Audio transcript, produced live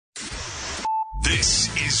This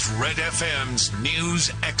is Red FM's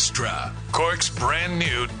News Extra, Cork's brand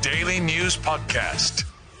new daily news podcast.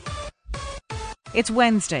 It's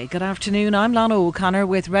Wednesday. Good afternoon. I'm Lana O'Connor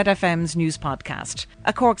with Red FM's news podcast.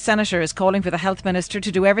 A Cork senator is calling for the Health Minister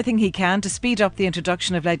to do everything he can to speed up the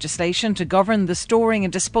introduction of legislation to govern the storing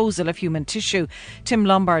and disposal of human tissue. Tim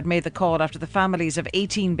Lombard made the call after the families of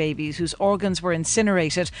 18 babies whose organs were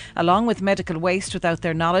incinerated along with medical waste without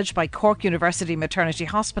their knowledge by Cork University Maternity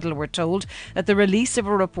Hospital were told that the release of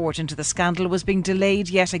a report into the scandal was being delayed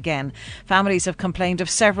yet again. Families have complained of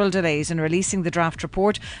several delays in releasing the draft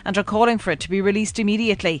report and are calling for it to be released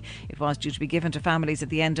immediately. It was due to be given to families at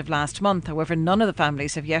the end of last month. However, none of the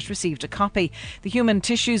families have yet received a copy. The Human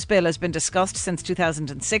Tissues Bill has been discussed since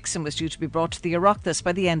 2006 and was due to be brought to the Oireachtas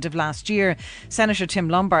by the end of last year. Senator Tim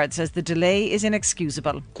Lombard says the delay is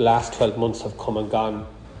inexcusable. The last 12 months have come and gone.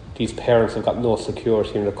 These parents have got no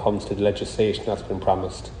security when it comes to the legislation that's been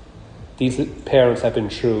promised. These parents have been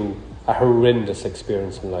through a horrendous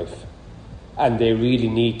experience in life, and they really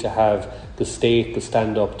need to have the state to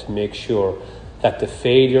stand up to make sure that the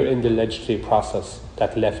failure in the legislative process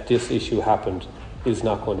that left this issue happened is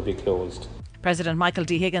not going to be closed. President Michael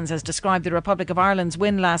D. Higgins has described the Republic of Ireland's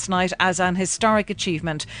win last night as an historic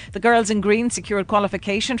achievement. The girls in green secured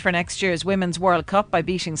qualification for next year's Women's World Cup by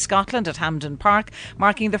beating Scotland at Hampden Park,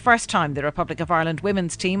 marking the first time the Republic of Ireland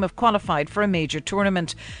women's team have qualified for a major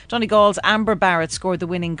tournament. Donegal's Amber Barrett scored the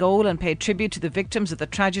winning goal and paid tribute to the victims of the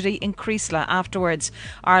tragedy in Creeslough afterwards.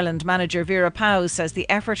 Ireland manager Vera Pauw says the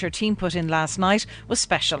effort her team put in last night was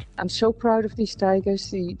special. I'm so proud of these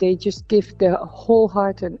Tigers. They just give their whole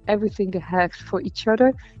heart and everything they have for each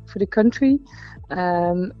other, for the country,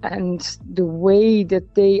 and the way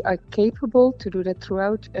that they are capable to do that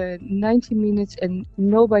throughout 90 minutes, and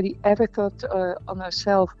nobody ever thought on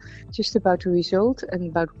ourselves just about the result and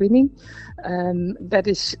about winning. That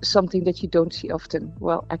is something that you don't see often.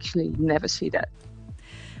 Well, actually, you never see that.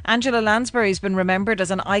 Angela Lansbury has been remembered as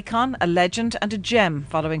an icon, a legend and a gem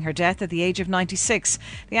following her death at the age of 96.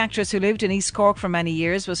 The actress, who lived in East Cork for many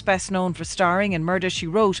years, was best known for starring in Murder, She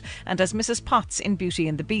Wrote and as Mrs. Potts in Beauty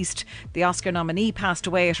and the Beast. The Oscar nominee passed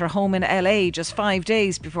away at her home in LA just 5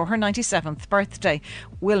 days before her 97th birthday.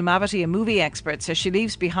 Will Mabity, a movie expert, says she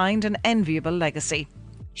leaves behind an enviable legacy.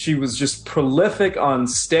 She was just prolific on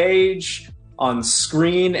stage, on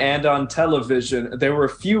screen and on television. There were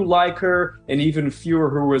few like her, and even fewer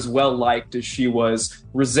who were as well liked as she was,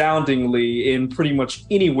 resoundingly in pretty much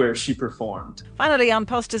anywhere she performed. Finally, An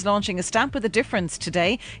Post is launching a stamp with a difference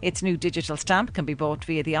today. Its new digital stamp can be bought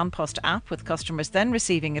via the An Post app, with customers then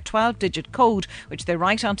receiving a 12-digit code which they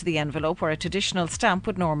write onto the envelope where a traditional stamp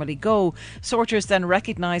would normally go. Sorters then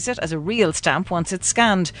recognise it as a real stamp once it's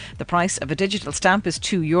scanned. The price of a digital stamp is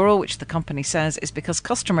 €2, which the company says is because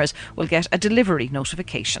customers will get a delivery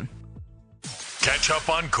notification. Catch up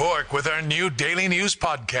on Cork with our new daily news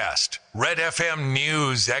podcast, Red FM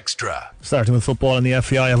News Extra. Starting with football in the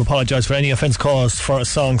FAI, I've apologised for any offence caused for a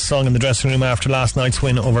song sung in the dressing room after last night's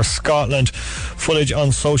win over Scotland. Footage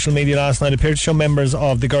on social media last night appeared to show members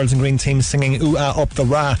of the Girls in Green team singing Ooh Ah Up the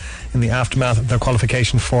Ra in the aftermath of their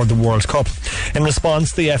qualification for the World Cup. In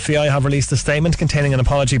response, the FAI have released a statement containing an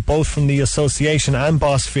apology both from the association and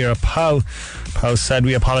boss Vera Pauw. Pauw said,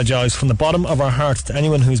 "We apologise from the bottom of our hearts to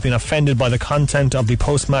anyone who's been offended by the content of the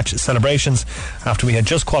post-match celebrations after we had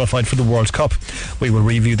just qualified for the World Cup. We will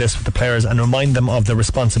review this with the players and remind them of their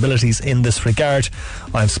responsibilities in this regard.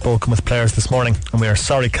 I have spoken with players this morning and we are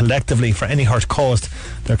sorry collectively for any hurt caused.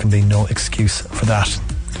 There can be no excuse for that."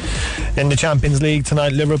 In the Champions League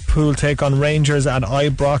tonight, Liverpool take on Rangers at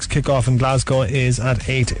Ibrox. Kick-off in Glasgow is at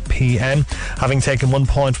 8 p.m. Having taken 1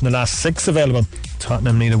 point from the last 6 available,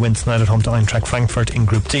 Tottenham need a win tonight at home to Eintracht Frankfurt in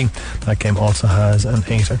Group D. That game also has an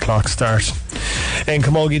 8 o'clock start. In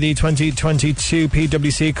Camogie, the 2022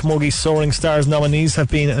 PwC Camogie Soaring Stars nominees have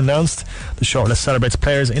been announced. The shortlist celebrates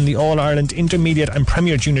players in the All-Ireland Intermediate and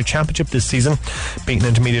Premier Junior Championship this season. Beaten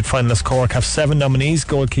intermediate finalist Cork have 7 nominees: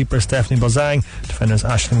 goalkeeper Stephanie Bozang, defenders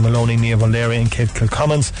Aisling Maloney, Nia Valeri and Kate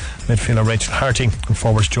Kilcommons, midfielder Rachel Harty, and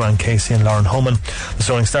forwards Joanne Casey and Lauren Homan. The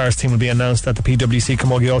Soaring Stars team will be announced at the PwC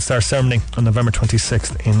Camogie All-Star ceremony on November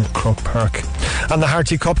 26th in Croke Park. And the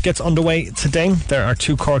Harty Cup gets underway today. There are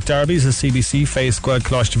 2 Cork derbies as CBC face Guad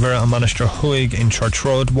Closh Vera and Monaster Huig in Church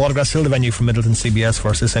Road. Watergrass still the venue for Middleton CBS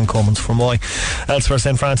versus St Comans Fermoy. Elsewhere,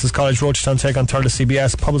 St Francis College Roachtown take on Thurles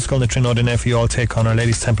CBS. Public School Trinode and FE all take on Our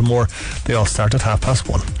Lady's Templemore. They all start at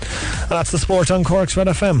 1:30. And that's the sport on Cork's Red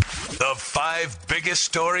FM. The 5 biggest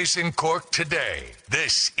stories in Cork today.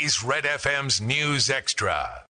 This is Red FM's News Extra.